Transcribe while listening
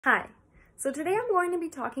Hi, so today I'm going to be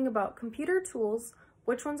talking about computer tools,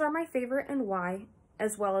 which ones are my favorite and why,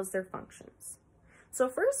 as well as their functions. So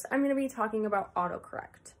first, I'm going to be talking about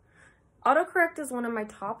autocorrect. Autocorrect is one of my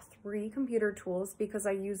top 3 computer tools because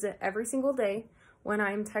I use it every single day when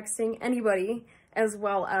I'm texting anybody, as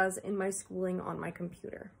well as in my schooling on my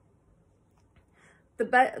computer.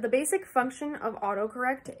 The basic function of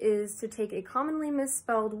autocorrect is to take a commonly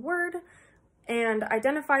misspelled word and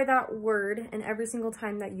identify that word, and every single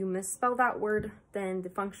time that you misspell that word, then the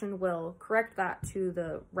function will correct that to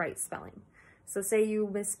the right spelling. So say you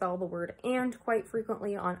misspell the word "and" quite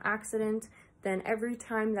frequently on accident, then every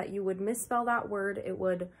time that you would misspell that word, it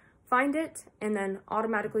would find it and then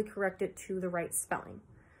automatically correct it to the right spelling.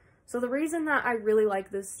 So the reason that I really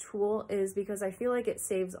like this tool is because I feel like it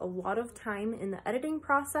saves a lot of time in the editing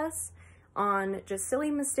process on just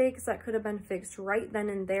silly mistakes that could have been fixed right then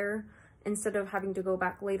and there, instead of having to go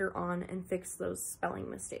back later on and fix those spelling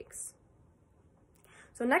mistakes.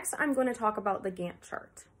 So next I'm going to talk about the Gantt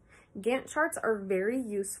chart. Gantt charts are very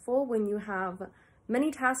useful when you have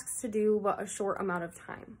many tasks to do but a short amount of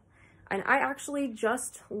time. And I actually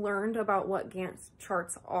just learned about what Gantt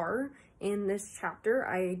charts are in this chapter.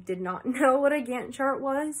 I did not know what a Gantt chart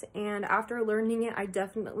was, and after learning it, I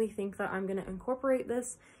definitely think that I'm going to incorporate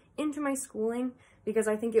this into my schooling because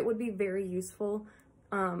I think it would be very useful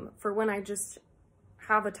for when I just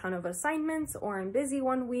have a ton of assignments or I'm busy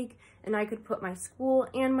one week and I could put my school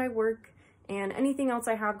and my work and anything else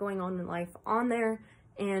I have going on in life on there,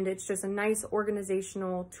 and it's just a nice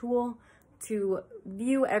organizational tool to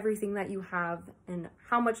view everything that you have and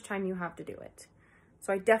how much time you have to do it.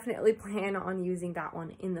 So I definitely plan on using that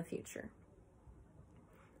one in the future.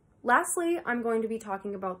 Lastly, I'm going to be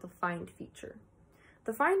talking about the find feature.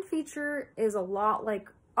 The find feature is a lot like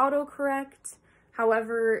autocorrect.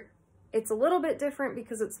 However, it's a little bit different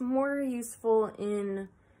because it's more useful in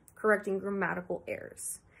correcting grammatical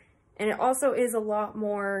errors. And it also is a lot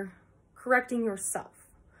more correcting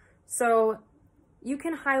yourself. So you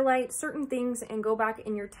can highlight certain things and go back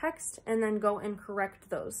in your text and then go and correct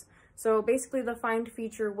those. So basically the find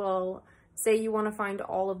feature will say you want to find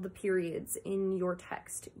all of the periods in your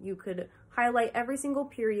text. You could highlight every single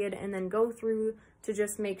period and then go through to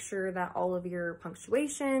just make sure that all of your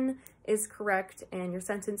punctuation is correct and your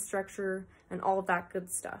sentence structure and all of that good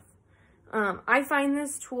stuff. I find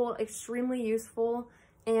this tool extremely useful,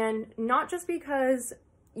 and not just because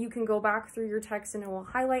you can go back through your text and it will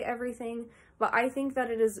highlight everything, but I think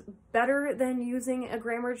that it is better than using a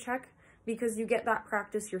grammar check because you get that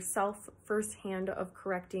practice yourself firsthand of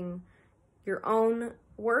correcting your own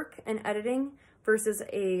work and editing versus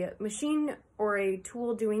a machine or a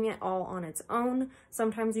tool doing it all on its own.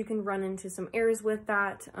 Sometimes you can run into some errors with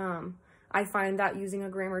that. I find that using a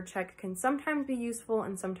grammar check can sometimes be useful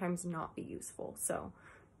and sometimes not be useful.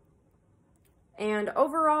 And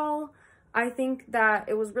overall, I think that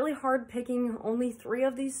it was really hard picking only 3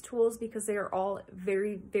 of these tools because they are all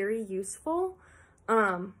very, very useful.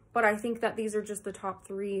 But I think that these are just the top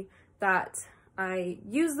 3 that I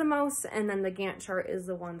use the most, and then the Gantt chart is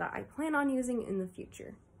the one that I plan on using in the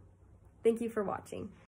future. Thank you for watching.